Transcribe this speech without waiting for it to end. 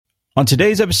On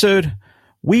today's episode,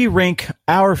 we rank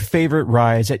our favorite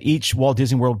rides at each Walt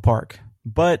Disney World park,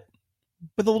 but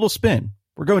with a little spin.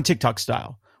 We're going TikTok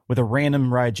style with a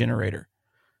random ride generator.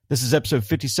 This is episode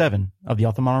 57 of the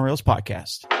Off the Monorails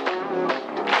podcast.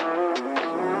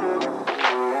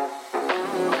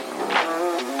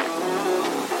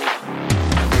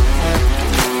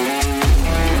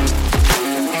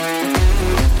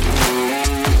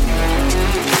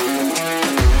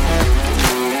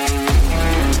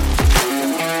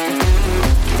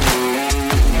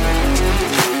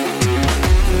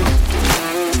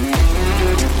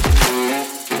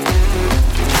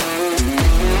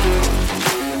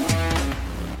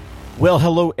 Well,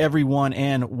 hello, everyone,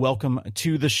 and welcome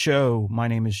to the show. My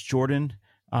name is Jordan.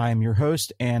 I am your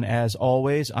host, and as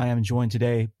always, I am joined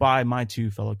today by my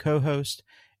two fellow co-hosts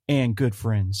and good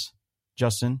friends,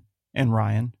 Justin and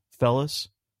Ryan. Fellas,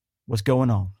 what's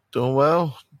going on? Doing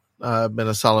well. Been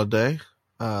a solid day.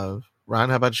 Ryan,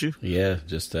 how about you? Yeah,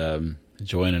 just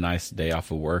enjoying a nice day off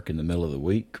of work in the middle of the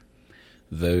week.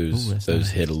 Those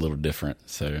nice. Hit a little different,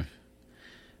 so...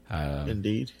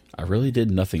 Indeed. I really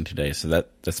did nothing today, so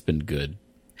that's been good.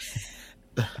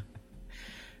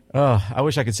 Oh, I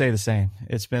wish I could say the same.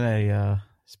 It's been a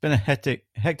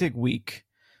hectic week,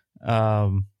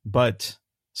 but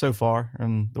so far,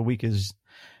 and the week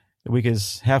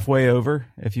is halfway over,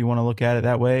 if you want to look at it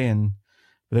that way. And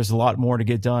there's a lot more to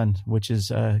get done, which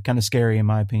is kind of scary in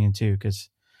my opinion too, because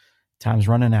time's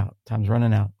running out.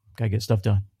 Gotta get stuff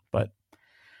done.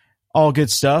 All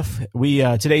good stuff. We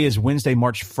today is Wednesday,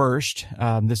 March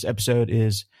 1st. This episode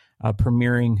is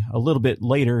premiering a little bit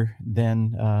later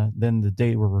than the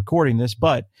day we're recording this.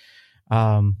 But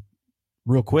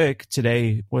real quick,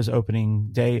 today was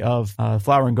opening day of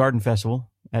Flower and Garden Festival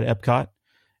at Epcot,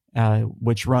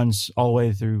 which runs all the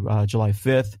way through July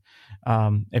 5th.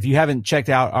 If you haven't checked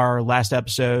out our last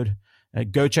episode,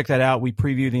 go check that out. We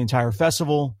preview the entire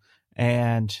festival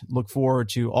and look forward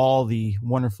to all the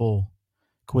wonderful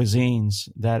cuisines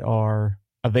that are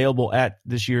available at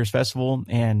this year's festival,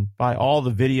 and by all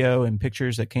the video and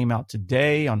pictures that came out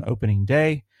today on opening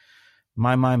day.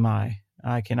 My,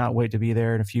 I cannot wait to be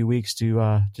there in a few weeks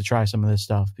to try some of this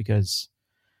stuff, because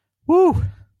woo,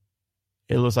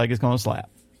 it looks like it's going to slap.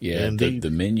 Yeah, the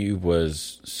menu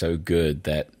was so good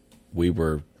that we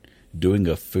were doing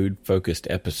a food focused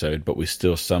episode, but we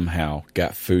still somehow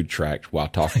got food tracked while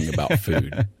talking about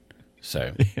food.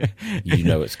 So, you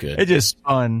know it's good. It just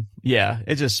spun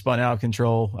out of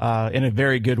control in a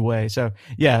very good way. So,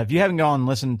 yeah, if you haven't gone and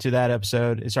listened to that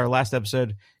episode, it's our last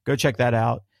episode. Go check that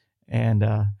out and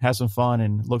have some fun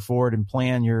and look forward and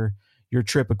plan your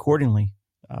trip accordingly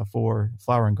for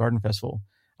Flower and Garden Festival.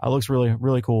 It looks really,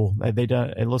 really cool.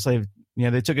 It looks like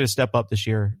they took it a step up this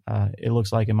year. It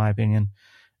looks like, in my opinion,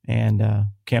 and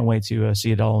can't wait to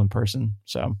see it all in person.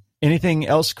 So, anything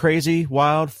else crazy,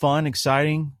 wild, fun,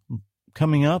 exciting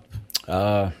coming up?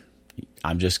 I'm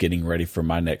just getting ready for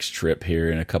my next trip here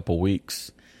in a couple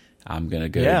weeks. I'm going to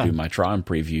go do my Tron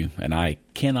preview, and I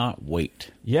cannot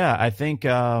wait. Yeah, I think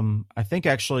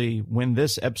actually when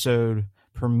this episode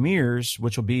premieres,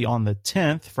 which will be on the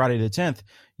 10th, Friday the 10th,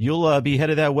 you'll be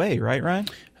headed that way, right, Ryan?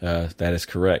 That is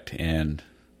correct. And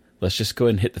let's just go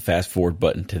ahead and hit the fast forward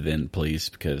button to then, please,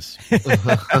 because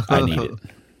I need it.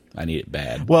 I need it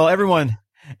bad. Well, everyone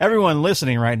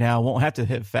listening right now won't have to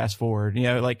hit fast forward.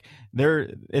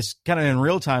 It's kind of in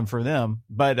real time for them.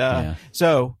 But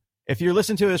So if you're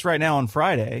listening to us right now on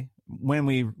Friday,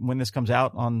 when this comes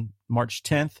out on March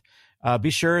 10th, be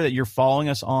sure that you're following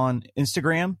us on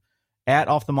Instagram at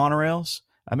Off the Monorails.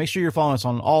 Make sure you're following us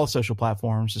on all social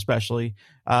platforms, especially.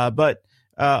 But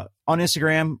on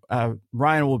Instagram,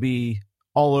 Ryan will be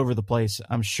all over the place,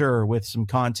 I'm sure, with some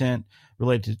content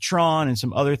related to Tron and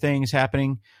some other things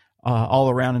happening all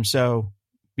around him. So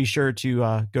be sure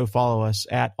to go follow us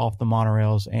at Off the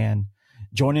Monorails and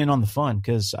join in on the fun,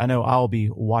 because I know I'll be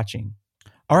watching.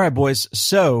 All right, boys.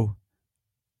 So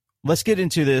let's get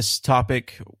into this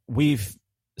topic. We've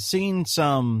seen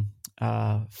some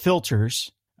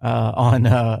filters on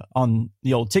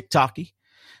the old TikToky,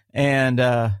 and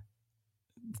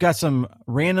got some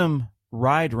random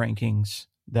ride rankings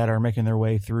that are making their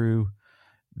way through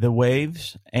the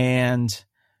waves, and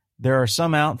there are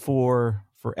some out for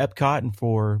Epcot and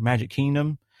for Magic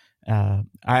Kingdom. I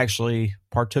actually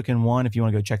partook in one, if you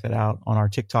want to go check that out, on our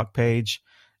TikTok page,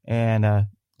 and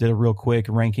did a real quick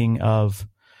ranking of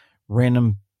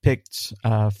random picks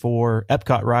for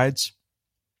Epcot rides.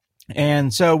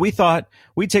 And so we thought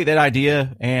we'd take that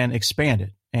idea and expand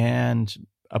it and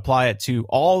apply it to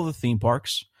all the theme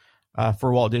parks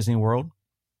for Walt Disney World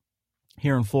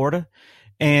here in Florida,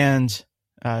 and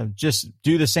just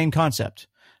do the same concept.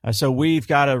 So we've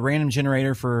got a random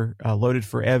generator for loaded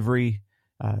for every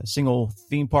single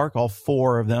theme park, all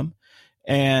 4 of them.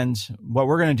 And what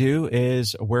we're going to do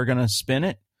is we're going to spin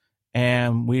it,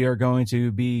 and we are going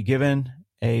to be given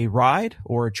a ride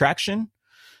or attraction,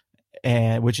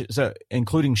 and which is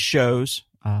including shows.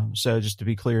 So just to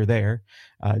be clear there,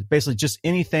 basically just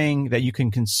anything that you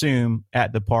can consume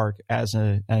at the park as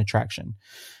an attraction.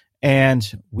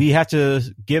 And we have to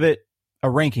give it a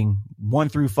ranking 1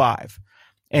 through 5.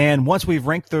 And once we've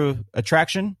ranked the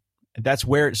attraction, that's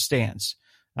where it stands.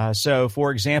 So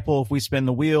for example, if we spin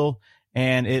the wheel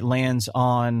and it lands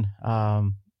on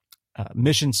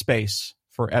Mission Space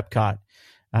for Epcot,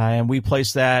 and we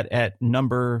place that at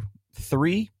number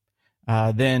 3,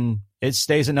 then it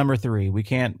stays at number 3. We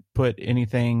can't put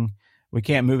anything, we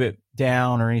can't move it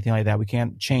down or anything like that. We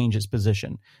can't change its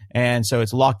position. And so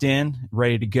it's locked in,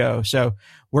 ready to go. So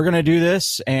we're going to do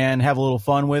this and have a little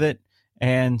fun with it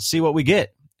and see what we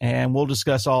get. And we'll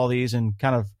discuss all these and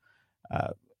kind of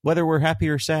whether we're happy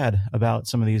or sad about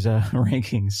some of these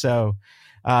rankings. So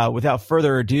without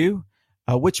further ado,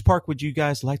 which park would you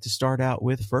guys like to start out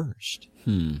with first?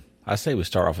 I say we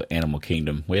start off with Animal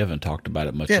Kingdom. We haven't talked about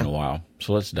it much in a while,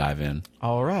 so let's dive in.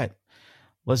 All right.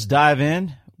 Let's dive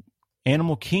in.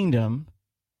 Animal Kingdom.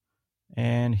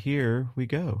 And here we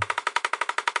go.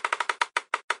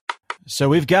 So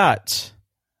we've got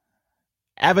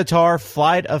Avatar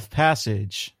Flight of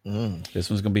Passage. This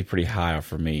one's going to be pretty high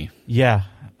for me. Yeah.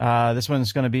 This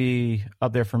one's going to be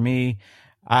up there for me.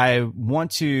 I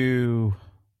want to,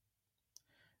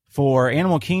 for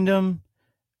Animal Kingdom,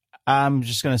 I'm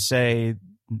just going to say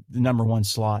the number 1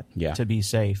 slot to be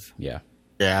safe. Yeah.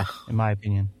 In my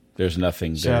opinion. There's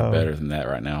nothing better than that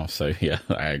right now. So, yeah,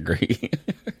 I agree.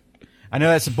 I know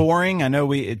that's boring. I know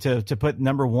we to put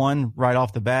number 1 right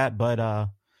off the bat, but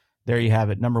there you have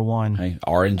it, number 1. Hey,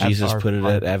 RNGesus put it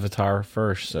at Avatar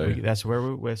first, so that's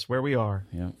where we are.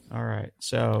 Yeah. All right.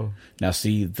 So now,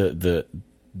 see the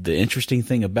interesting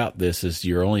thing about this is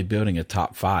you're only building a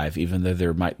top 5, even though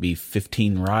there might be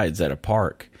 15 rides at a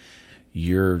park.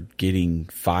 You're getting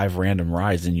 5 random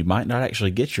rides, and you might not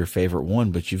actually get your favorite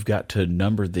one, but you've got to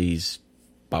number these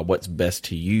by what's best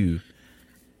to you,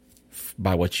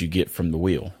 by what you get from the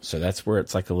wheel. So that's where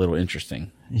it's like a little interesting.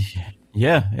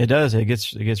 Yeah, it does. It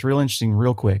gets real interesting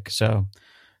real quick. So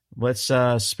let's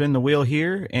spin the wheel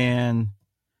here and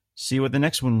see what the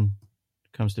next one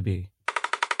comes to be.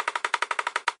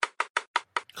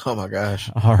 Oh my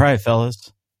gosh. All right,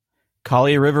 fellas.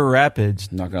 Kali River Rapids.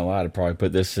 Not going to lie, I'd probably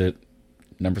put this at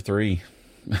number 3.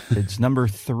 It's number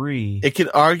 3. It could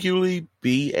arguably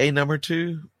be a number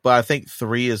 2, but I think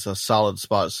 3 is a solid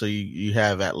spot. So you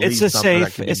have at least it's a something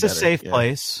safe. It's a safe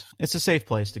place. It's a safe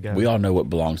place to go. We all know what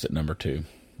belongs at number 2.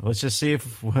 Let's just see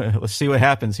let's see what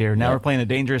happens here. Now we're playing a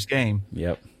dangerous game.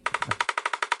 Yep.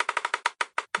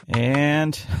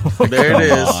 And there it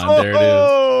is. There it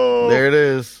is. There it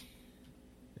is.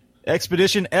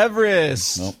 Expedition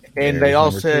Everest. Nope. And they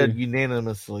all said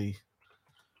unanimously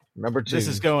number 2. This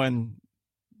is going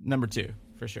number 2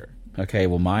 for sure. Okay,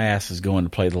 well, my ass is going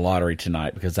to play the lottery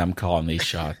tonight because I'm calling these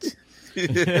shots.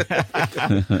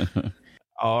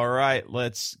 All right,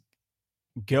 let's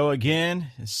go again.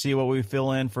 See what we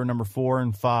fill in for number 4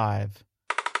 and 5.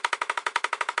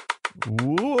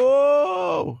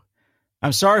 Whoa!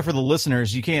 I'm sorry for the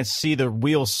listeners. You can't see the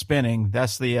wheel spinning.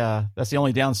 That's the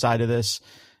only downside of this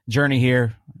journey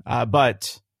here.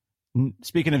 But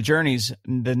speaking of journeys,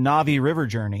 the Navi River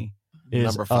journey is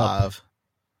number 5. Up.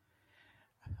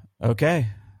 Okay,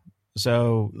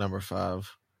 so number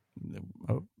 5.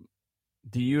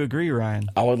 Do you agree, Ryan?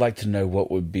 I would like to know what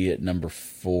would be at number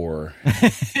 4.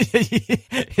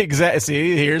 Exactly.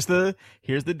 See, here's the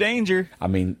danger. I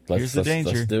mean, let's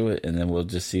do it, and then we'll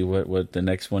just see what the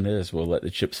next one is. We'll let the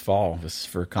chips fall. This is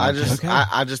for content.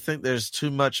 I just think there's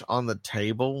too much on the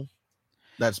table.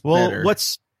 That's better.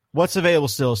 What's available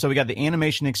still? So we got the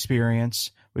animation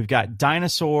experience. We've got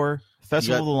Dinosaur,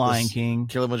 Festival of the Lion King,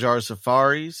 Kilimanjaro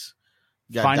Safaris.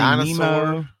 You got Finding Dinosaur.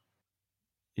 Nemo.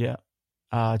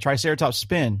 Yeah. Triceratops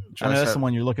Spin. I know that's the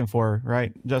one you're looking for,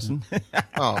 right, Justin?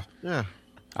 Oh, yeah.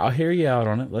 I'll hear you out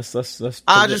on it. Let's.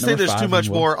 I just think there's too much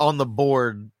more on the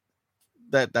board.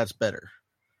 That's better.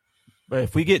 But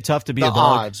if we get tough to be the a bug,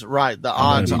 odds, right? The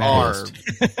odds are.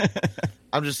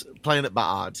 I'm just playing it by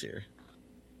odds here.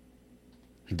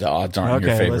 The odds aren't in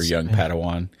your favor, young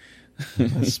Padawan.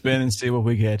 Let's spin and see what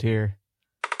we get here.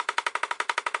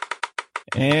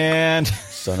 And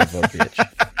son of a bitch.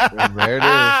 And there it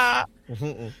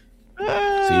is.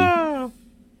 See?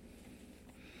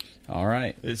 All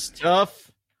right. It's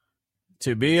tough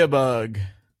to be a bug.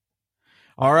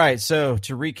 All right, so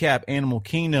to recap Animal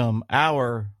Kingdom,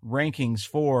 our rankings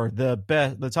for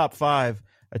the top 5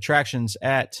 attractions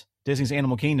at Disney's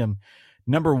Animal Kingdom.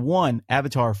 Number 1,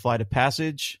 Avatar Flight of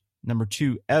Passage. Number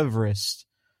 2, Everest.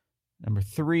 Number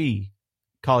 3,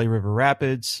 Kali River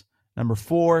Rapids. Number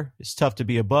 4, It's Tough to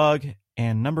Be a Bug.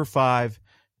 And number 5,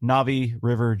 Navi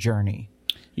River Journey.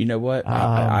 You know what?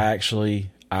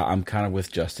 I'm kind of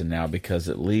with Justin now, because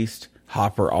at least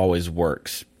Hopper always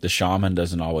works. The Shaman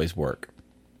doesn't always work.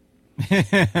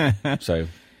 So,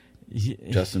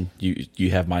 Justin, you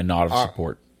have my nod of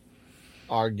support.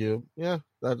 Yeah,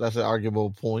 that's an arguable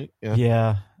point.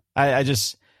 Yeah. I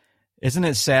just, isn't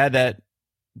it sad that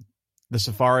the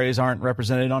safaris aren't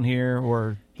represented on here,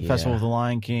 or the Festival of the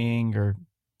Lion King, or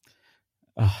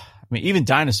I mean, even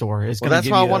Dinosaur is. Well, that's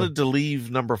why I wanted to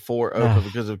leave number 4 open,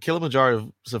 because if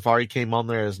Kilimanjaro Safari came on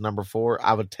there as number 4,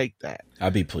 I would take that.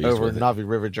 I'd be pleased over with Navi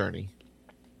River Journey.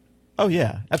 Oh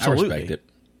yeah, absolutely. I respect it.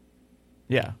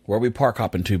 Yeah. Where are we park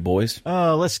hopping to, boys?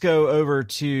 Let's go over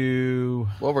to.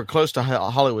 Well, we're close to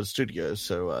Hollywood Studios,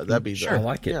 so that'd be sure. I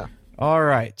like it. Yeah. All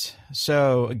right.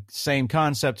 So same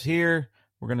concept here.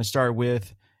 We're going to start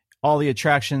with all the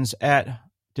attractions at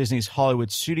Disney's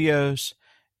Hollywood Studios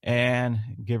and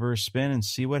give her a spin and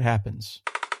see what happens.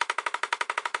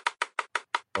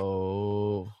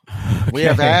 Oh, we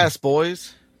have ass,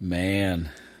 boys. Man.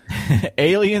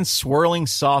 Alien swirling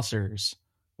saucers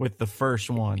with the first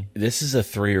one. This is a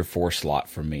 3 or 4 slot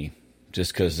for me,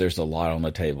 just because there's a lot on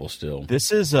the table still.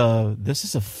 This is a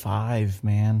 5,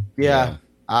 man. Yeah.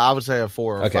 I would say a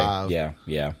 4 or 5.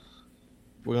 Yeah.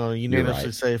 We're going to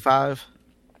unanimously say 5.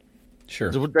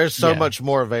 Sure. There's so much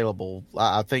more available.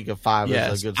 I think a 5 is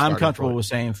a good starting I'm comfortable point. with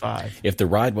saying 5. If the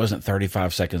ride wasn't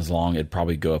 35 seconds long, it'd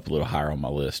probably go up a little higher on my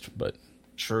list. But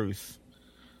Truth.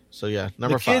 So, yeah,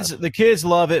 number 5. The kids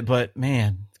love it, but,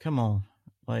 man, come on.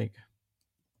 Like,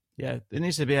 yeah, it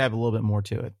needs to have a little bit more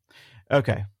to it.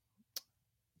 Okay.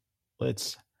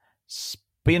 Let's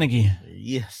spin again.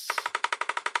 Yes.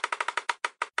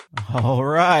 All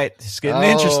right. It's getting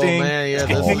interesting. Oh, man, yeah,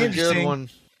 this is a good one.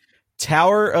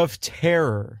 Tower of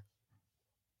Terror.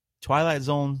 Twilight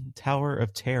Zone Tower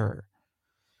of Terror.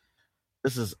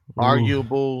 This is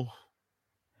arguable.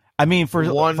 I mean, for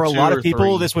a lot of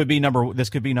people, 3. this could be number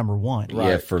 1. Right.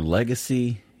 Yeah, for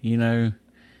legacy,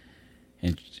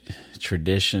 and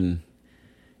tradition,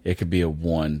 it could be a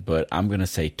 1, but I'm going to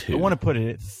say 2. I want to put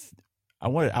it I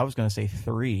was going to say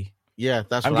 3. Yeah,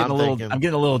 that's what I'm thinking. I'm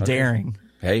getting a little daring.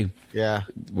 Hey. Yeah.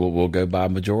 We'll go by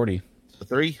majority.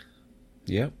 3?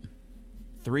 Yep.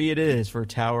 3 it is for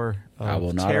Tower of I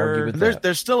will not Terror. argue with that.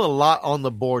 There's still a lot on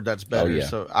the board that's better. Oh, yeah.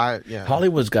 So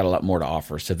Hollywood's got a lot more to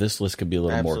offer, so this list could be a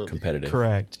little more competitive.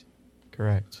 Correct.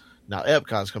 Now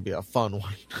Epcot's gonna be a fun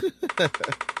one.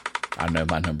 I know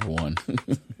my number 1.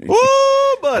 Woo,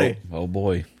 buddy! Oh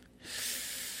boy,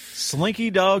 Slinky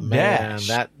Dog Dash.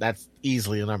 Man, that's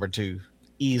easily a number 2.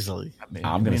 Easily.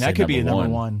 I'm gonna say that could be a number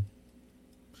 1. 1.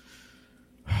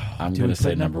 I'm gonna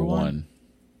say number 1,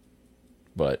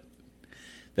 but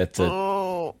that's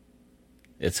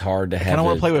it's hard to have. I kind of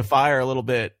want to play with fire a little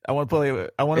bit. I want to put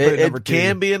it at number 2. It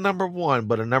can be a number 1,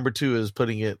 but a number 2 is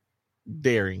putting it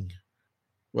daring.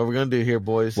 What we're gonna do here,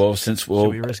 boys? Well, should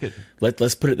we risk it?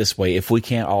 Let's put it this way: if we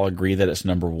can't all agree that it's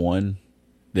number 1,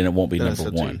 then it won't be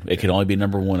number 1. It can only be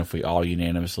number 1 if we all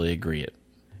unanimously agree it.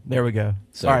 There we go.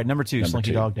 So, all right, number 2,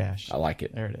 Slinky 2. Dog Dash. I like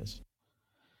it. There it is.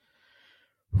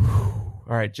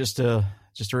 All right, just to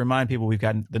remind people, we've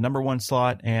got the number 1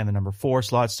 slot and the number 4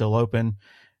 slot still open.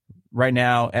 Right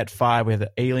now at 5, we have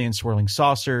the Alien Swirling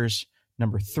Saucers.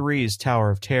 Number 3 is Tower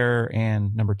of Terror,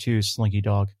 and number 2 is Slinky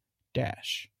Dog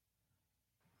Dash.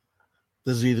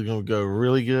 This is either going to go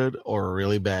really good or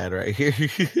really bad right here.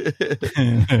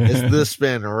 It's this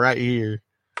spin right here.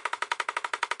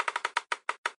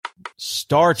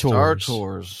 Star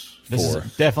Tours. This 4.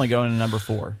 is definitely going to number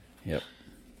 4. Yep.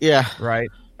 Yeah. Right.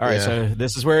 All right. So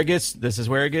this is where it gets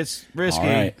risky. All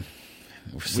right.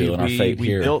 We're sealing our fate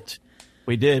here.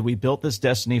 We built this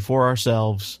destiny for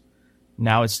ourselves.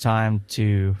 Now it's time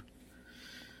to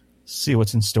see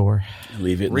what's in store.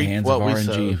 Leave it in the hands of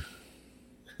RNG.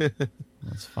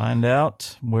 Let's find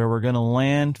out where we're going to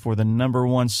land for the number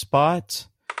 1 spot.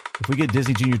 If we get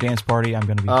Disney Junior Dance Party, I'm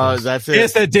going to be pissed. That's it.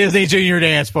 It's the Disney Junior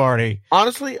Dance Party.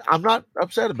 Honestly, I'm not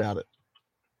upset about it.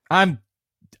 I'm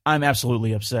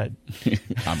absolutely upset.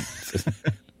 I'm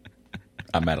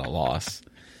at a loss.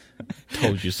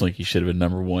 Told you Slinky should have been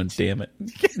number 1. Damn it.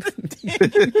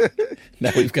 Now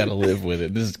we've got to live with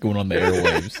it. This is going on the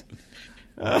airwaves.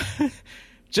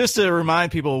 Just to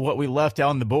remind people of what we left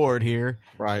on the board here.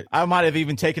 Right. I might have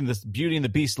even taken this Beauty and the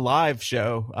Beast live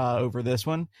show over this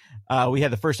one. We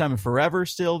had The First Time in Forever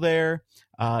still there.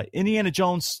 Indiana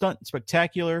Jones Stunt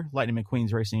Spectacular, Lightning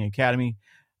McQueen's Racing Academy.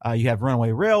 You have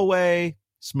Runaway Railway,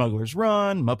 Smuggler's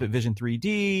Run, Muppet Vision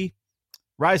 3D,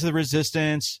 Rise of the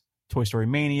Resistance, Toy Story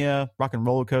Mania, Rock and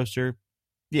Roller Coaster.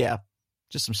 Yeah,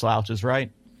 just some slouches,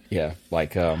 right? Yeah,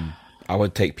 like I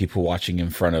would take people watching in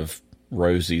front of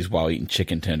Rosie's while eating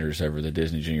chicken tenders over the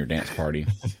Disney Junior Dance Party.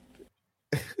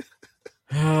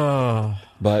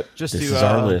 But this is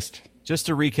our list. Just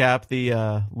to recap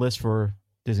the list for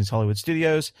Disney's Hollywood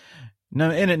Studios. In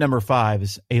at number 5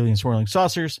 is Alien Swirling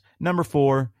Saucers. Number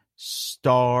 4,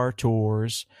 Star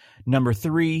Tours. Number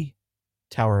 3,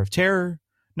 Tower of Terror.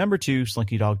 Number 2,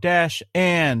 Slinky Dog Dash.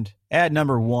 And at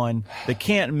number 1, the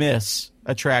can't miss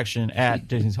attraction at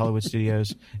Disney's Hollywood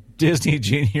Studios, Disney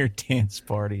Junior Dance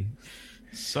Party.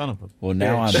 Son of a Well,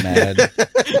 now I'm mad.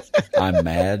 I'm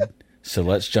mad. So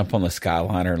let's jump on the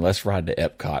Skyliner and let's ride to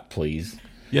Epcot, please.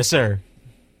 Yes, sir.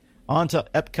 On to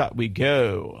Epcot we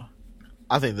go.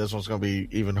 I think this one's going to be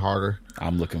even harder.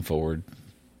 I'm looking forward.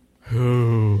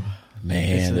 Ooh.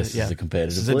 Man, this is a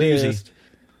competitive list.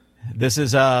 This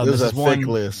is a one thick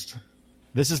list.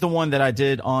 This is the one that I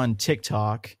did on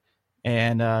TikTok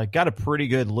and got a pretty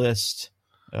good list.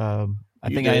 I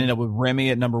think I ended up with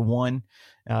Remy at number 1.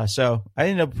 So I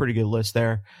ended up with a pretty good list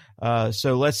there.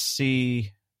 So let's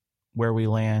see where we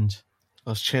land.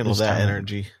 Let's channel that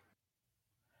energy.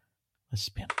 Let's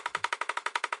spin.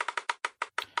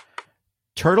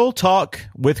 Turtle Talk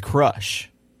with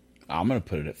Crush. I'm going to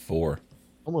put it at 4.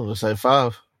 I'm going to say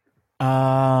 5.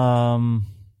 I'm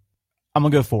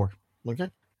going to go 4.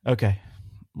 Okay.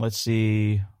 Let's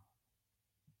see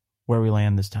where we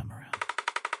land this time around.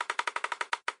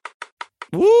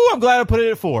 Woo! I'm glad I put it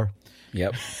at 4.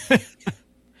 Yep.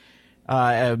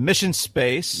 Mission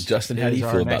Space. Justin, how do you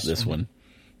feel about this one?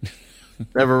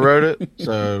 Never wrote it,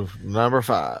 so number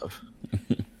 5.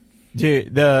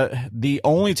 Dude, the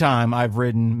only time I've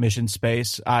ridden Mission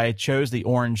Space, I chose the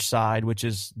orange side, which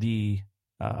is the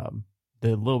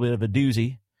little bit of a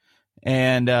doozy.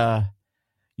 And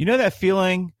you know that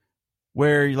feeling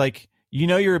where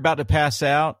you're about to pass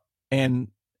out and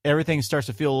everything starts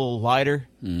to feel a little lighter.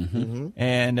 Mm-hmm.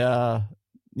 And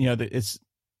it's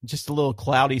just a little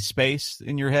cloudy space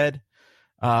in your head.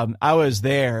 I was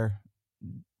there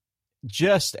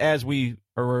just as we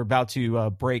were about to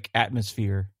break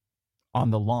atmosphere on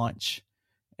the launch,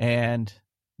 and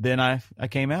then I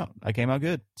came out. I came out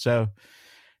good. So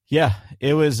yeah,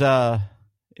 it was a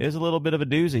little bit of a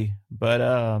doozy, but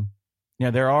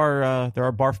there are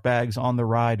barf bags on the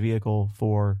ride vehicle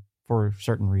for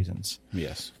certain reasons.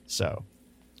 Yes. So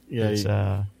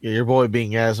yeah, your boy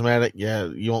being asthmatic. Yeah,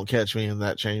 you won't catch me in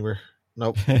that chamber.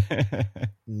 Nope.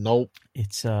 Nope.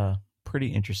 It's pretty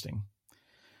interesting.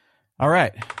 All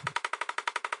right.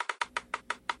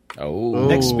 Oh.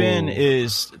 Next spin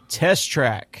is Test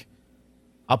Track.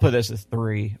 I'll put this at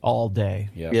 3 all day.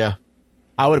 Yep. Yeah.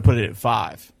 I would have put it at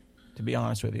 5, to be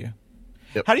honest with you.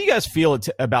 Yep. How do you guys feel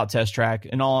about Test Track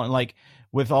and all, like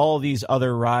with all these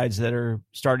other rides that are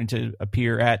starting to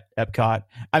appear at Epcot?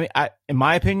 I mean, in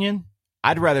my opinion,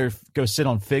 I'd rather go sit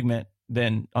on Figment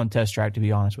than on Test Track, to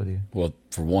be honest with you. Well,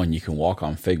 for one, you can walk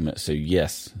on Figment, so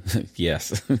yes.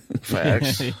 Yes.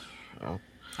 Facts.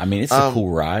 I mean, it's a cool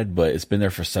ride, but it's been there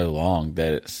for so long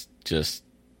that it's just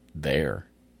there.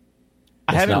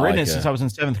 I haven't ridden it since I was in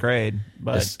 7th grade.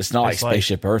 But it's not like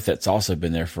Spaceship Earth that's also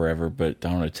been there forever, but I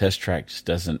don't know, Test Track just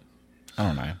doesn't, I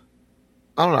don't know.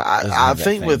 I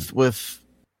think with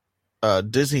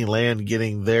Disneyland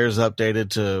getting theirs updated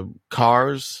to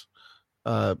Cars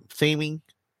theming,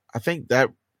 I think that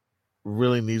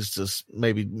really needs to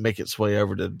maybe make its way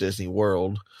over to Disney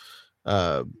World.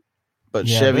 But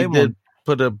yeah, Chevy did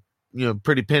put a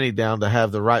pretty penny down to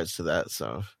have the rights to that.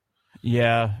 So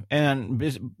yeah, and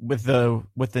with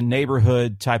the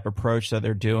neighborhood type approach that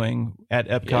they're doing at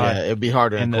Epcot, it'd be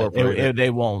hard to incorporate it.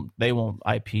 They won't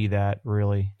IP that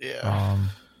really. Yeah,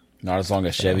 not as long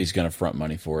as Chevy's going to front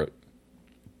money for it.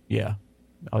 Yeah,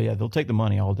 oh yeah, they'll take the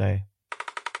money all day.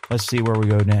 Let's see where we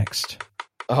go next.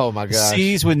 Oh my gosh,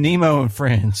 Seas with Nemo and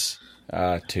Friends.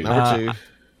 2. Number 2.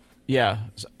 Yeah,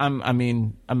 I'm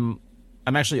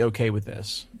actually okay with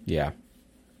this. Yeah.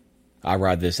 I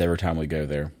ride this every time we go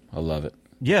there. I love it.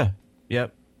 Yeah.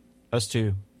 Yep. Us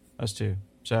too.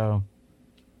 So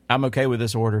I'm okay with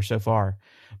this order so far.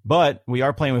 But we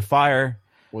are playing with fire.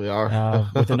 We are.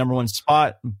 With the number 1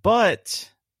 spot. But,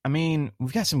 I mean,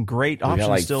 we've got some great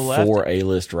options still left. 4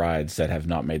 A-list rides that have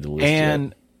not made the list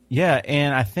yet. Yeah,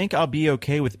 and I think I'll be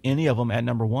okay with any of them at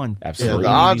number 1. Absolutely. Yeah,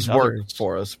 the odds work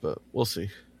for us, but we'll see.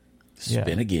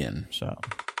 Spin again. So.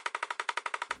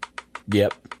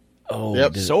 Yep. Oh,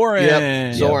 yep. Soarin'.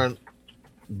 Yep. Soarin'.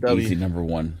 Easy number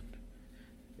 1.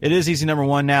 It is easy number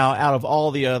one now out of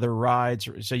all the other rides.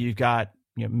 So you've got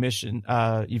Mission,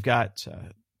 you've got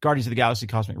Guardians of the Galaxy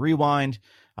Cosmic Rewind,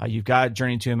 you've got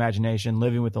Journey to Imagination,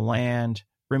 Living with the Land,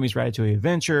 Remy's Ratatouille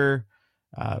Adventure,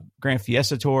 Grand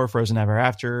Fiesta Tour, Frozen Ever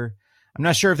After. I'm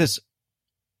not sure if this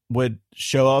would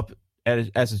show up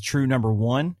as a true number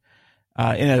one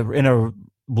in a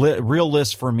real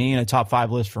list for me, in a top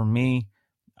 5 list for me.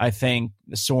 I think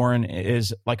Soarin'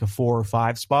 is like a 4 or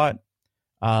 5 spot.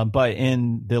 But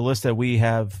in the list that we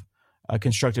have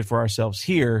constructed for ourselves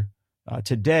here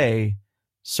today,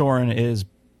 Soarin' is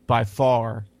by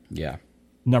far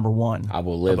number one. I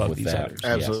will live with that. Others.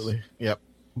 Absolutely. Yes. Yep.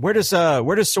 Where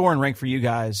does Soarin' rank for you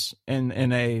guys in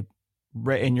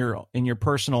your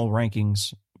personal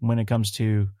rankings when it comes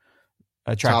to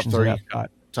attractions at Epcot?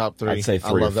 Top 3. I'd say 3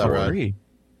 I love or 4. That ride.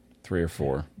 3 or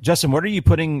 4. Justin, what are you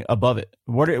putting above it?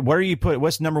 What are you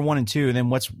what's number 1 and 2, and then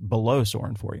what's below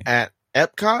Soarin' for you? At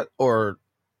Epcot or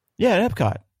at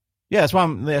Epcot. Yeah,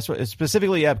 that's what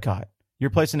specifically Epcot. You're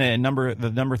placing it at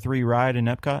the number 3 ride in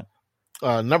Epcot?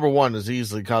 Number 1 is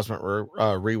easily Cosmic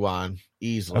Rewind.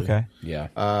 Easily. Okay.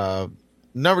 Yeah.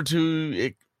 Number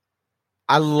 2,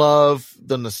 I love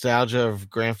the nostalgia of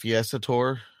Grand Fiesta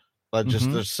Tour. Like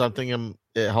there's something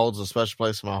it holds a special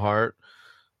place in my heart.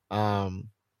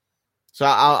 So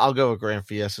I'll go with Grand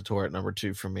Fiesta Tour at number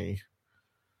 2 for me.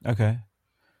 Okay.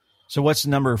 So what's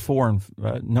number 4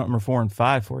 and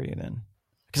 5 for you then?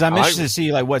 Because I'm interested to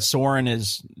see like what Soarin'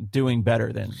 is doing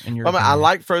better than in your. I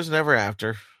like Frozen Ever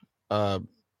After. I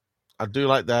do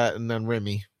like that, and then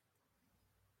Remy.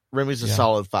 Remy's a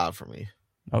solid 5 for me.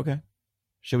 Okay.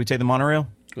 Should we take the monorail?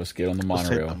 Let's get on the monorail.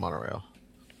 Let's take the monorail.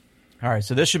 All right,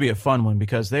 so this should be a fun one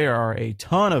because there are a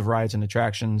ton of rides and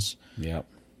attractions.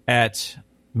 At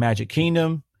Magic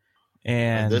Kingdom,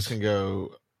 and this can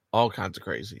go all kinds of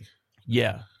crazy.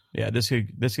 Yeah, this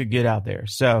could get out there.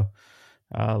 So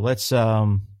let's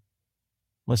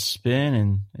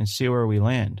spin and see where we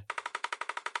land.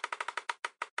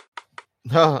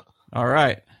 All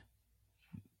right,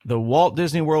 the Walt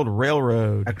Disney World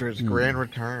Railroad after its grand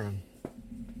return.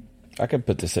 I could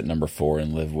put this at number 4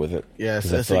 and live with it.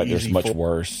 Yes, I feel like there's much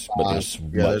worse, but there's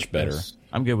much better.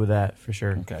 I'm good with that for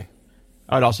sure. Okay,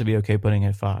 I'd also be okay putting it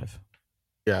at 5.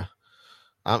 Yeah,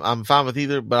 I'm fine with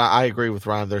either, but I agree with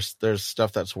Ryan. There's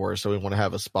stuff that's worse, so we want to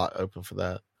have a spot open for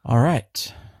that. All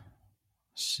right,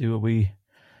 let's see what we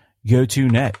go to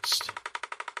next.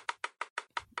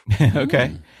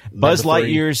 Okay, Buzz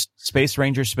Lightyear's Space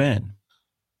Ranger Spin.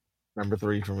 Number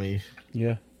 3 for me.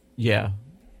 Yeah.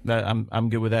 That I'm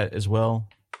good with that as well.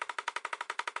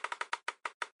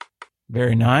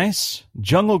 Very nice.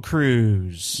 Jungle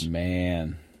Cruise.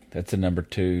 Man, that's a number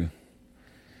 2.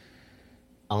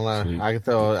 I don't know. Sweet. I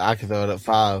can throw it at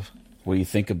 5. What do you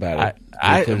think about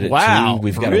it? Wow. 2.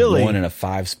 We've got a 1 and a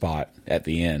 5 spot at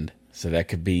the end, so that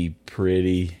could be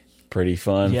pretty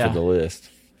fun for the list.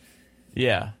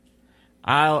 Yeah,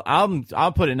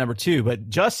 I'll put it number 2. But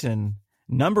Justin,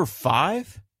 number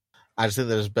 5. I just think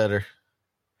there's better.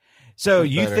 So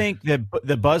you think that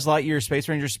the Buzz Lightyear Space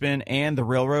Ranger Spin and the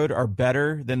Railroad are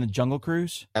better than the Jungle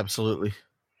Cruise? Absolutely.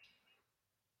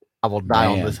 I will die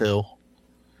on this hill.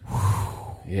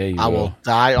 Yeah, you I will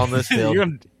die on this hill. You're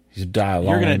die alone,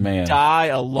 You're gonna die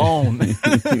alone.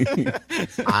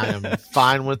 I am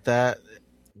fine with that.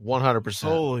 100%.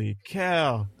 Holy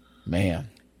cow, man!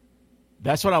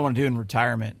 That's what I want to do in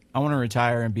retirement. I want to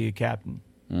retire and be a captain.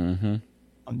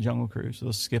 On Jungle Cruise,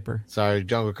 the skipper. Sorry,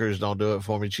 Jungle Cruise don't do it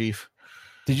for me, Chief.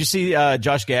 Did you see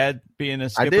Josh Gad being a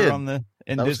skipper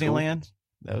in Disneyland? Cool.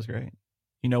 That was great.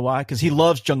 You know why? Because he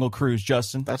loves Jungle Cruise,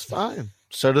 Justin. That's fine.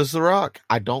 So does The Rock.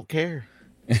 I don't care.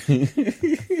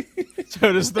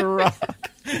 So does The Rock.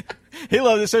 He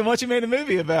loved it so much he made a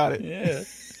movie about it. Yeah.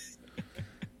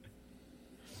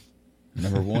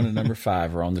 Number 1 and number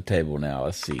 5 are on the table now.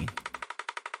 Let's see.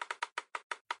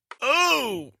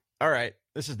 Oh! All right.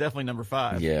 This is definitely number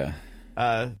 5. Yeah.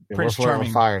 Prince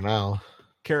Charming. Fire now.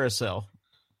 Carousel.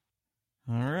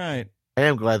 All right. I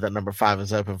am glad that number 5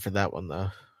 is open for that one,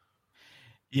 though.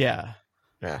 Yeah.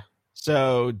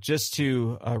 So just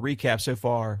to recap so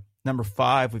far, number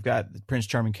 5, we've got the Prince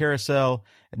Charming Carousel.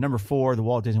 At number 4, the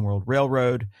Walt Disney World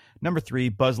Railroad. Number 3,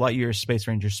 Buzz Lightyear's Space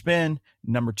Ranger Spin.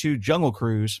 Number 2, Jungle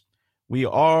Cruise. We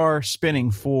are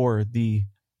spinning for the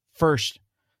first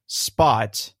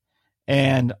spot.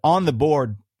 And on the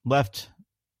board left,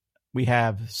 we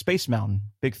have Space Mountain,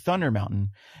 Big Thunder Mountain,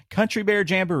 Country Bear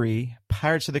Jamboree,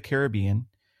 Pirates of the Caribbean,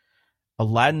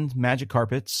 Aladdin Magic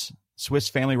Carpets, Swiss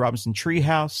Family Robinson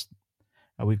Treehouse.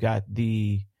 We've got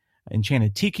the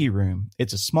Enchanted Tiki Room,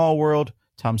 It's a Small World,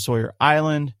 Tom Sawyer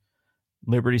Island,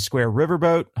 Liberty Square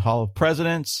Riverboat, Hall of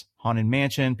Presidents, Haunted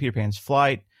Mansion, Peter Pan's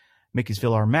Flight, Mickey's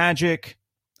Philhar Magic,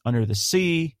 Under the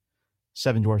Sea,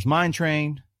 Seven Dwarfs Mine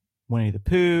Train, Winnie the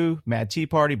Pooh, Mad Tea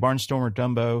Party, Barnstormer,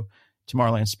 Dumbo,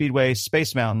 Tomorrowland Speedway,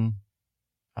 Space Mountain,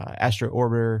 Astro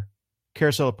Orbiter,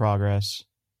 Carousel of Progress,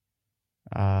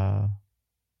 and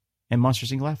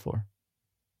Monsters Inc. Laugh Floor.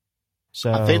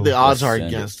 So I think the odds are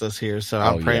against us here, so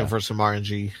I'm praying for some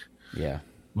RNG. Yeah.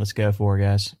 Let's go for it,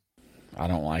 guys. I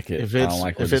don't like it. If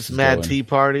it's Mad Tea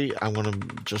Party, I'm going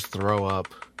to just throw up.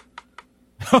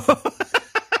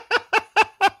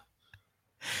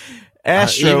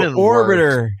 Astro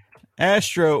Orbiter.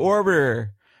 Astro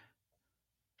Orbiter.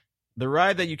 The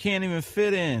ride that you can't even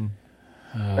fit in.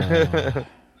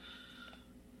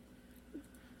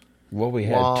 Well, we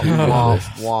had two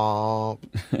lists.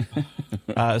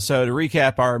 So to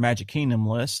recap our Magic Kingdom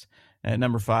list, at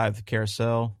number 5, the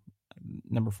Carousel.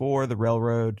 Number 4, the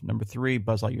Railroad. Number 3,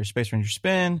 Buzz Lightyear Space Ranger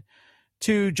Spin.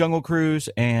 2, Jungle Cruise.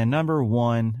 And number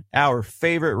 1, our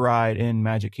favorite ride in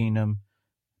Magic Kingdom,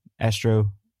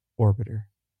 Astro Orbiter.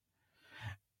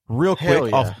 Real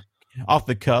quick, off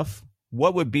the cuff,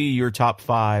 what would be your top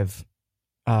 5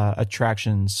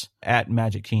 attractions at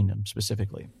Magic Kingdom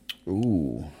specifically?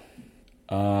 Ooh.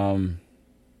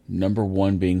 Number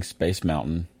 1 being Space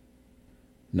Mountain.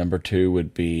 Number 2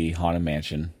 would be Haunted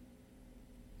Mansion.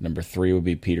 Number 3 would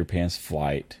be Peter Pan's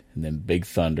Flight. And then Big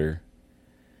Thunder.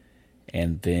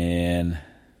 And then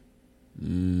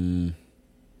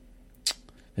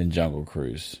Jungle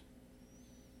Cruise.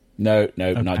 No,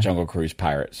 okay. Not Jungle Cruise.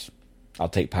 Pirates. I'll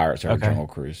take Pirates over Jungle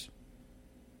Cruise.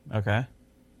 Okay.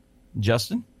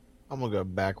 Justin? I'm going to go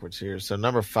backwards here. So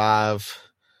number 5,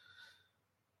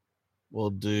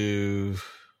 we'll do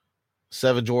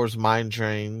Seven Dwarfs Mine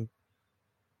Train.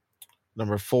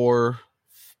 Number 4,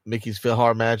 Mickey's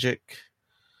Philhar Magic.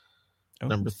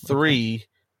 Number 3,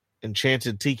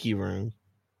 Enchanted Tiki Room.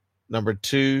 Number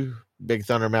 2, Big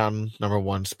Thunder Mountain. Number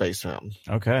 1, Space Mountain.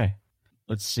 Okay.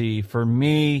 Let's see. For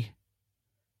me,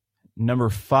 number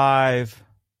 5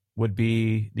 would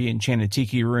be the Enchanted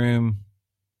Tiki Room.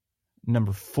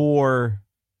 Number 4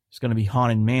 is going to be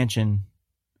Haunted Mansion.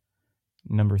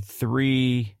 Number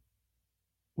 3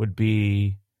 would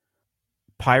be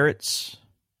Pirates.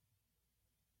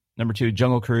 Number 2,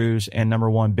 Jungle Cruise. And number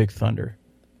 1, Big Thunder.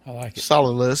 I like it.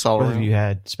 Solid list. All Both of you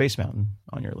had Space Mountain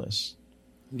on your list.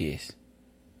 Yes.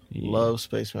 Yeah. Love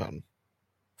Space Mountain.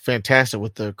 Fantastic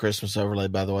with the Christmas overlay,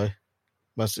 by the way.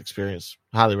 Must experience.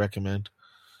 Highly recommend.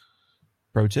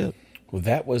 Pro tip. Well,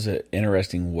 that was an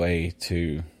interesting way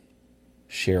to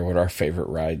share what our favorite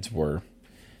rides were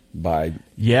by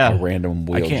a random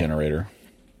wheel generator.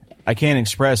 I can't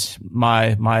express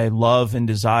my love and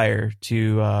desire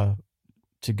to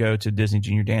go to Disney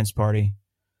Junior Dance Party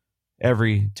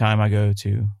every time I go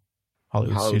to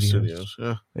Hollywood Studios.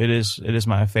 Yeah. It is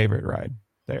my favorite ride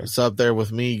there. It's up there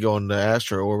with me going to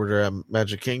Astro Orbiter at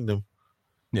Magic Kingdom.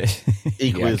 Yeah.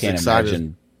 Equally I can't excited.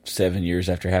 imagine 7 years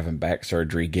after having back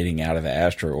surgery getting out of the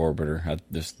Astro Orbiter.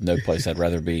 There's no place I'd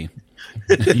rather be.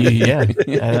 Yeah.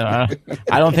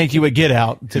 I don't think you would get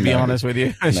out, to be honest with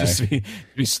you. Just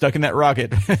be stuck in that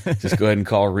rocket. Just go ahead and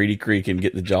call Reedy Creek and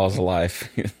get the jaws of life.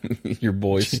 Your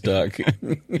boy's stuck.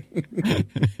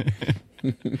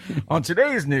 On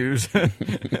today's news,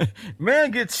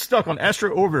 man gets stuck on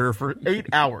Astro Orbiter for 8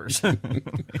 hours.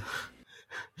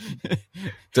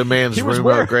 Demands room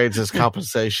upgrades as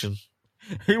compensation.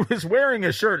 He was wearing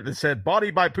a shirt that said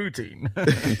 "Body by Poutine,"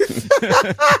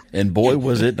 and boy,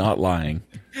 was it not lying.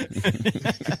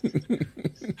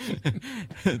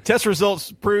 Test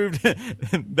results proved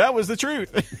that was the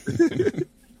truth.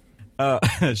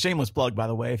 Shameless plug, by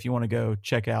the way, if you want to go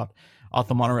check out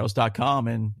offthemonorails.com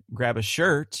and grab a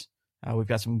shirt, we've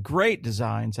got some great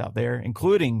designs out there,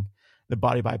 including the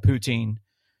Body by Poutine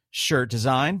shirt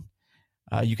design.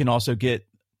 You can also get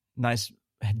nice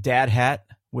dad hat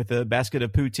with a basket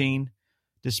of poutine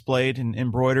displayed and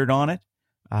embroidered on it.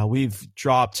 We've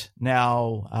dropped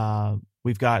now,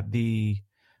 we've got the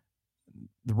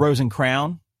Rose and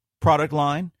Crown product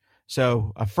line.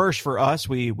 So first for us,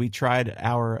 we tried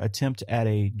our attempt at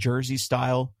a jersey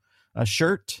style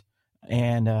shirt,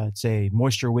 and it's a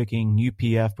moisture wicking,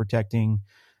 UPF protecting,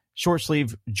 short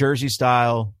sleeve jersey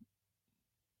style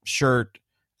shirt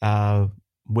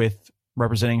with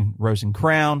representing Rose and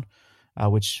Crown,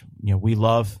 which we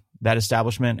love that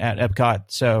establishment at Epcot.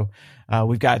 So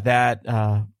we've got that,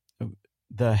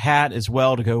 the hat as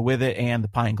well to go with it, and the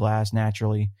pint glass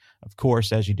naturally, of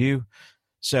course, as you do.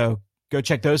 So go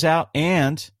check those out.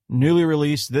 And newly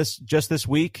released just this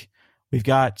week, we've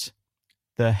got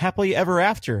the Happily Ever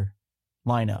After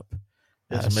lineup,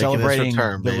 celebrating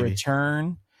the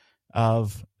return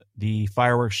of the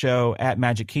fireworks show at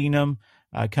Magic Kingdom,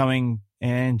 coming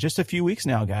in just a few weeks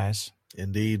now, guys.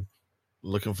 Indeed.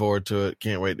 Looking forward to it.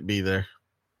 Can't wait to be there.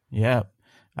 Yeah.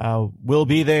 We'll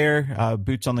be there,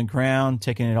 boots on the ground,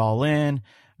 taking it all in,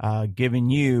 giving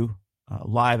you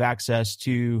live access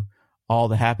to all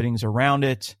the happenings around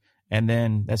it. And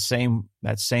then that same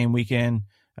weekend,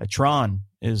 Tron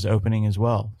is opening as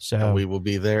well. So and we will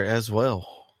be there as well.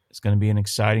 It's going to be an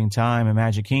exciting time in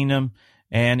Magic Kingdom,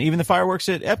 and even the fireworks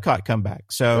at Epcot come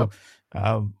back. So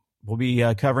we'll be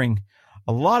covering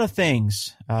a lot of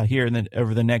things here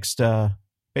over the next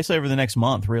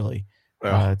month, really.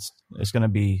 Yeah. It's going to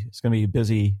be a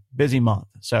busy month.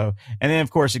 So, and then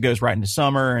of course it goes right into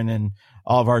summer, and then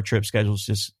all of our trip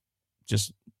schedules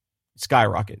just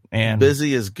skyrocket. And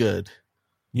busy is good.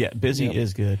 Yeah, busy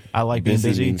is good. I like being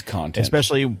busy. Means content.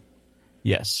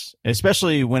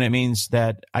 Especially when it means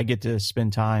that I get to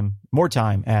spend more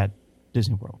time at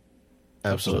Disney World.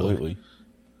 Absolutely.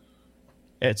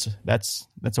 That's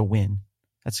a win.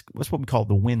 That's what we call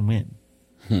the win-win.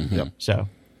 Yep. So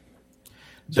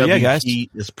yeah, guys.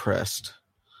 Is pressed.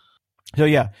 So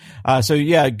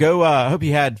go. I hope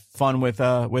you had fun with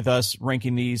us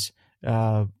ranking these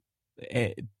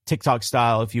TikTok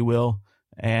style, if you will.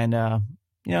 And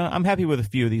I'm happy with a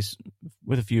few of these,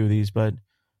 but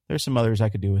there's some others I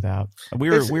could do without. We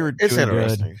were doing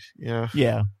interesting. Good.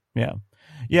 Yeah.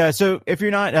 So if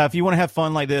you're not, if you want to have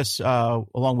fun like this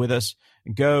along with us,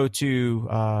 go to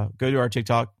our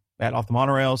TikTok at Off the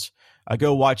Monorails.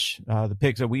 Go watch the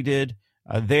pics that we did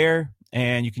there,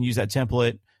 and you can use that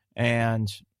template and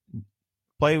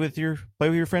play with your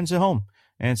friends at home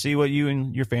and see what you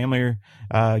and your family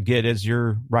get as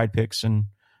your ride picks, and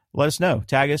let us know.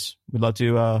 Tag us. We'd love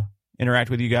to interact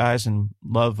with you guys, and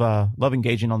love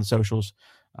engaging on the socials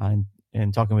and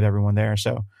talking with everyone there.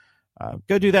 So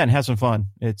go do that and have some fun.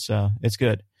 It's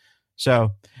good.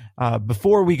 So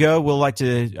before we go, we'll like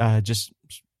to just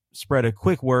spread a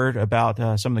quick word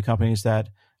about some of the companies that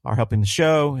are helping the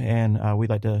show, and we'd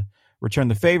like to return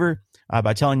the favor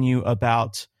by telling you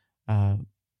about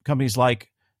companies like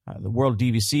the World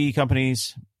DVC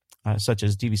companies, such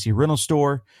as DVC Rental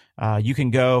Store. You can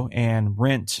go and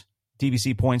rent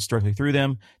DVC points directly through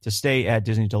them to stay at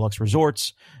Disney Deluxe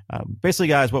Resorts. Basically,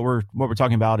 guys, what we're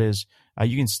talking about is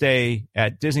you can stay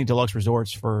at Disney Deluxe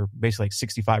Resorts for basically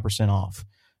like 65% off.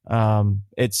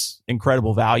 It's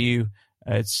incredible value.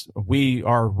 We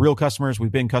are real customers.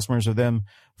 We've been customers of them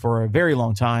for a very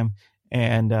long time,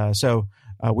 and so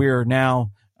we are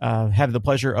now have the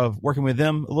pleasure of working with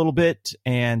them a little bit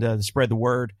and to spread the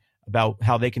word about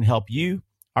how they can help you,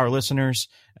 our listeners,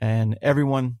 and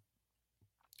everyone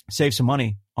save some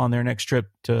money on their next trip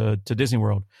to Disney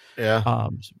World. Yeah.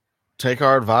 Take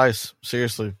our advice.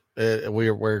 Seriously.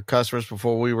 We're customers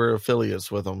before we were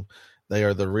affiliates with them. They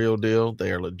are the real deal.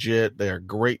 They are legit. They are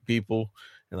great people.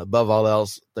 And above all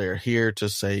else, they are here to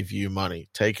save you money.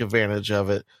 Take advantage of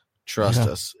it. Trust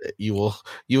us. You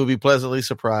will be pleasantly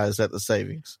surprised at the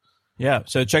savings. Yeah.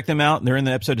 So check them out. They're in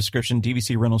the episode description,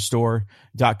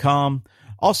 dvcrentalstore.com.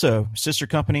 Also, sister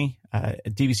company,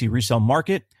 DVC Resale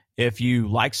Market. If you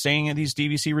like staying at these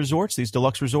DVC resorts, these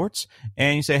deluxe resorts,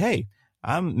 and you say, hey,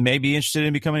 I'm maybe interested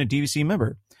in becoming a DVC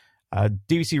member,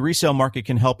 DVC Resale Market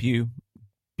can help you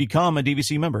become a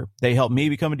DVC member. They helped me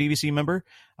become a DVC member,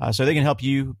 so they can help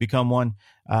you become one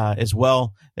as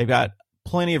well. They've got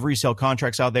plenty of resale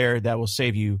contracts out there that will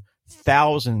save you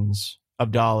thousands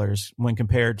of dollars when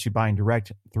compared to buying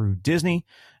direct through Disney,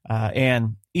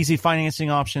 and easy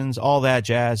financing options, all that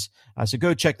jazz. So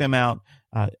go check them out.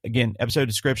 Again, episode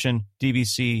description,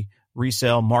 DVC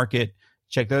Resale Market.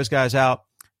 Check those guys out.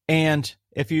 And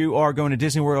if you are going to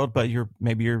Disney World, but you're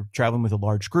traveling with a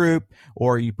large group,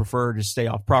 or you prefer to stay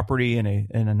off property in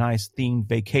a nice themed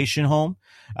vacation home,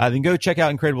 then go check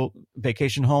out Incredible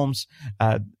Vacation Homes.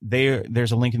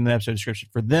 There's a link in the episode description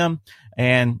for them,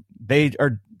 and they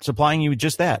are supplying you with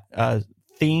just that,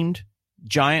 themed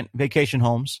giant vacation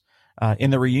homes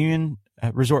in the Reunion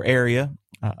Resort area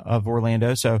of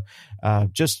Orlando. So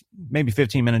just maybe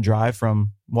 15-minute drive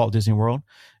from Walt Disney World,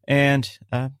 and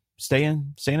stay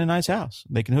in a nice house.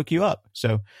 They can hook you up.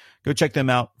 So go check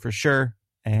them out for sure.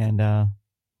 And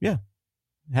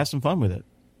have some fun with it.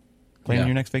 Plan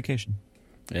your next vacation.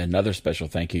 Another special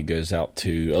thank you goes out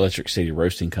to Electric City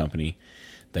Roasting Company.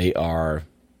 They are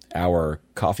our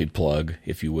coffee plug,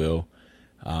 if you will.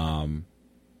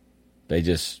 They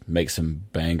just make some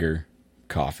banger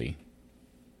coffee,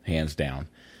 hands down.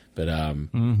 But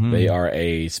they are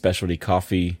a Specialty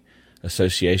Coffee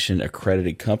Association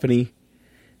accredited company,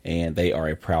 and they are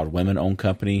a proud women-owned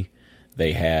company.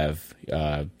 They have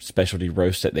specialty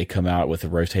roasts that they come out with a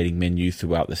rotating menu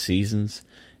throughout the seasons,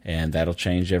 and that'll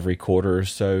change every quarter or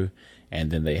so. And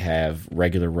then they have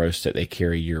regular roast that they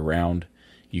carry year round.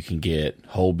 You can get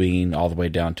whole bean all the way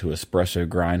down to espresso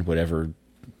grind, whatever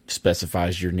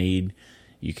specifies your need.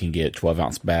 You can get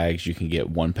 12-ounce bags. You can get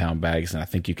 1 pound bags. And I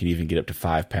think you can even get up to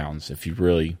 5 pounds if you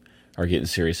really are getting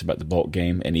serious about the bulk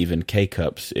game, and even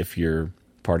K-Cups if you're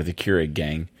part of the Keurig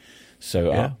gang.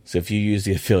 So, so if you use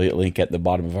the affiliate link at the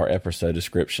bottom of our episode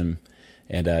description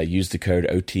and use the code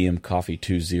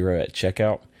OTMCoffee20 at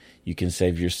checkout, you can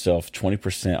save yourself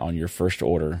 20% on your first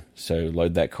order. So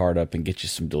load that card up and get you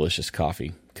some delicious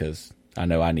coffee, because I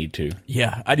know I need to.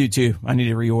 Yeah, I do too. I need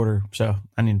to reorder, so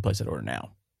I need to place that order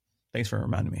now. Thanks for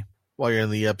reminding me. While you're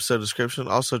in the episode description,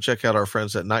 also check out our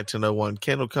friends at 1901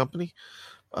 Candle Company.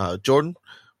 Jordan,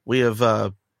 we have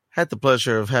had the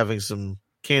pleasure of having some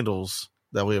candles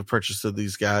that we have purchased of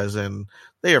these guys, and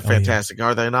they are fantastic,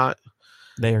 are they not?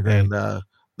 They are great. And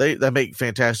they make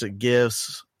fantastic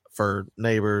gifts for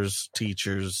neighbors,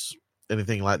 teachers,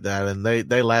 anything like that, and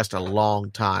they last a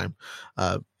long time.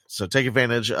 So take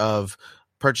advantage of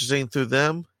purchasing through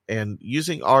them and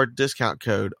using our discount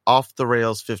code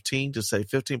OffTheRails15 to save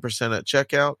 15% at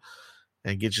checkout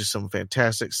and get you some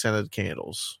fantastic scented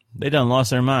candles. They done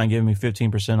lost their mind giving me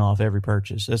 15% off every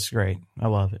purchase. That's great. I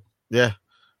love it. Yeah.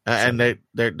 And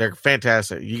they're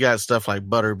fantastic. You got stuff like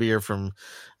butterbeer from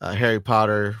Harry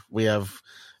Potter. We have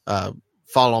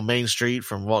Fall on Main Street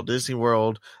from Walt Disney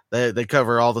World. They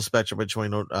cover all the spectrum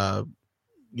between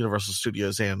Universal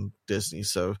Studios and Disney.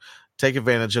 So take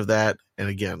advantage of that. And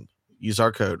again, use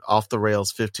our code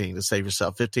OffTheRails15 to save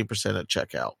yourself 15% at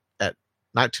checkout at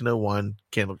 1901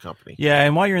 Candle Company. Yeah,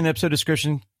 and while you're in the episode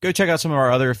description, go check out some of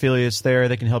our other affiliates there.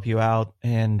 They can help you out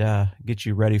and get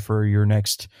you ready for your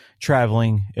next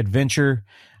traveling adventure.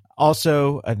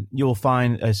 Also, you'll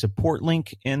find a support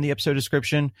link in the episode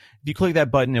description. If you click that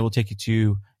button, it will take you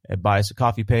to a Buy Us a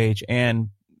Coffee page, and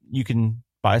you can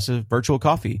buy us a virtual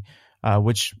coffee,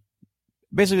 which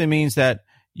basically means that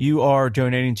you are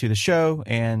donating to the show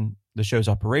and the show's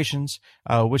operations,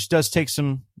 which does take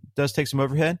some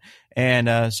overhead.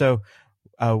 And so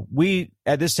we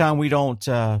at this time we don't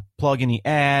plug any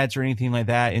ads or anything like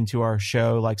that into our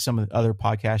show like some of the other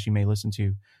podcasts you may listen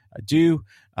to do.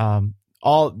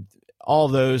 All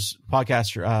those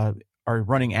podcasts are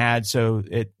running ads so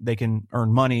they can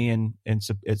earn money and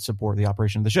support the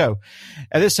operation of the show.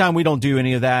 At this time we don't do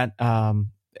any of that,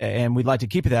 and we'd like to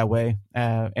keep it that way.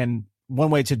 And one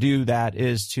way to do that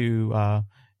is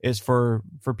for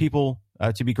people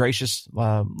to be gracious,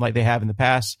 like they have in the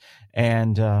past,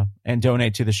 and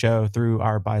donate to the show through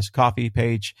our Buy Us a Coffee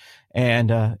page.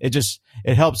 And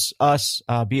it helps us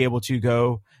be able to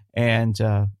go and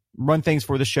run things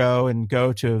for the show and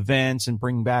go to events and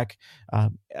bring back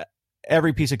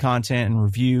every piece of content and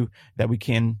review that we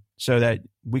can, so that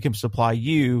we can supply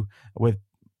you with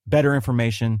better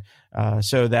information,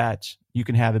 so that you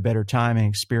can have a better time and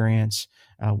experience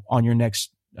on your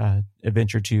next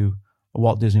adventure to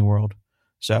Walt Disney World.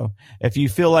 So if you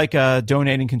feel like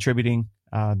donating, contributing,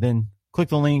 then click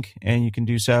the link and you can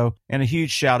do so. And a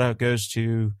huge shout out goes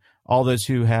to all those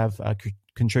who have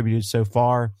contributed so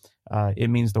far. It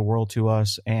means the world to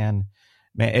us, and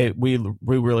man, we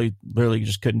really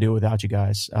just couldn't do it without you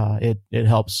guys. It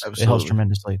helps. Absolutely. It helps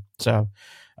tremendously. So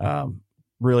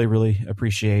really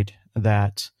appreciate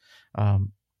that.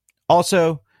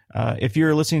 Also, if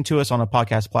you're listening to us on a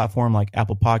podcast platform like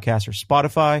Apple Podcasts or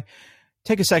Spotify,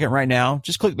 take a second right now.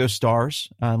 Just click those stars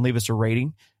and leave us a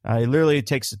rating. It literally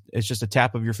it's just a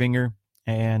tap of your finger,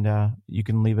 and you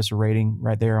can leave us a rating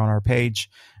right there on our page.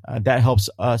 That helps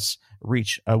us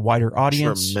reach a wider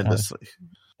audience tremendously,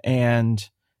 and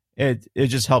it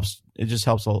just helps. It just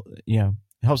helps,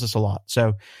 helps us a lot.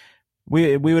 So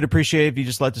we would appreciate if you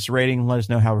just let us a rating, let us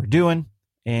know how we're doing,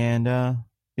 and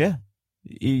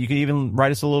you can even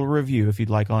write us a little review if you'd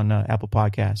like on Apple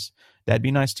Podcasts. That'd be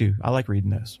nice too. I like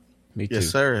reading those. Me too. Yes,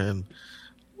 sir. And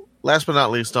last but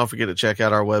not least, don't forget to check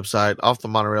out our website,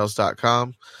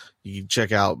 offthemonorails.com. You can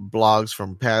check out blogs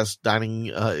from past dining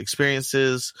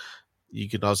experiences. You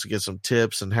can also get some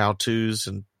tips and how-tos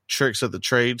and tricks of the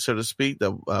trade, so to speak,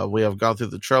 that we have gone through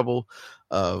the trouble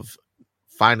of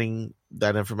finding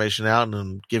that information out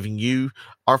and giving you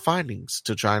our findings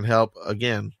to try and help,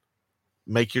 again,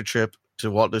 make your trip to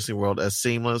Walt Disney World as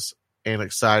seamless and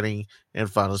exciting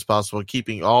and fun as possible,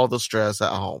 keeping all the stress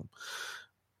at home.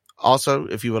 Also,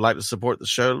 if you would like to support the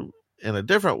show in a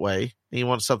different way and you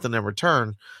want something in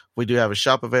return, we do have a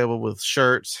shop available with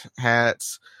shirts,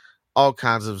 hats, all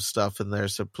kinds of stuff in there.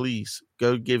 So please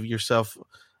go give yourself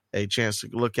a chance to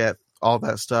look at all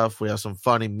that stuff. We have some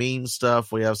funny meme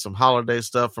stuff. We have some holiday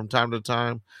stuff from time to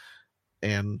time,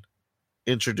 and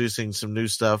introducing some new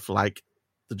stuff like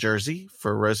the jersey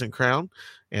for Rose and Crown,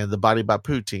 and the Body by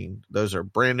Poutine. Those are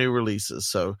brand new releases.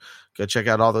 So go check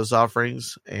out all those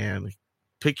offerings and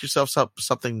pick yourself up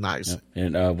something nice.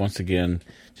 And once again,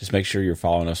 just make sure you're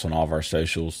following us on all of our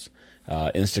socials.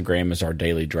 Instagram is our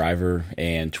daily driver,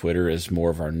 and Twitter is more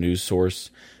of our news source.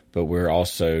 But we're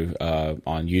also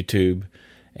on YouTube,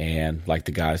 and like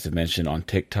the guys have mentioned, on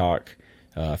TikTok,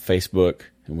 Facebook,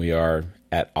 and we are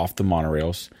at Off the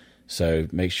Monorails. So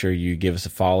make sure you give us a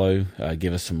follow,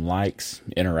 give us some likes,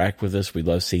 interact with us. We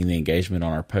love seeing the engagement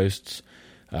on our posts.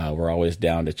 We're always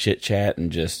down to chit chat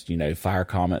and just, fire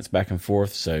comments back and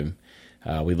forth. So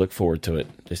we look forward to it.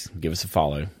 Just give us a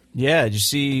follow. Yeah. Did you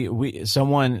see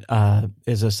someone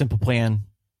is a Simple Plan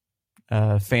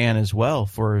fan as well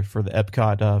for the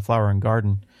Epcot Flower and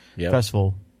Garden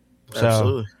Festival.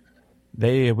 So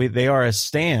absolutely. They are a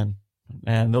stan,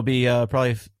 and they'll be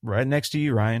probably right next to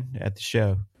you, Ryan, at the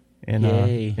show in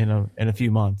a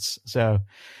few months. So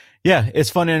yeah, it's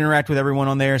fun to interact with everyone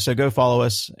on there. So go follow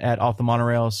us at Off the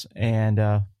Monorails and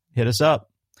hit us up.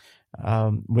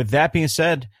 With that being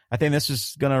said, I think this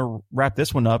is going to wrap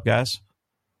this one up, guys.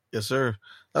 Yes, sir.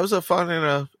 That was a fun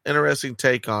and interesting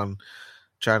take on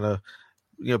trying to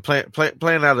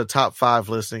plan out a top 5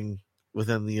 listing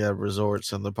within the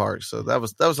resorts and the parks. So that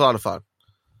was a lot of fun.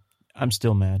 I'm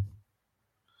still mad.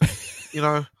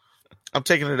 I'm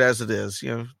taking it as it is.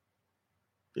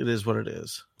 It is what it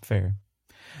is. Fair.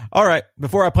 All right.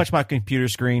 Before I punch my computer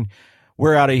screen,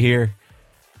 we're out of here.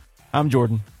 I'm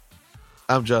Jordan.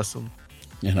 I'm Justin.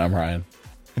 And I'm Ryan.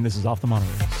 And this is Off the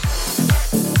Monorails.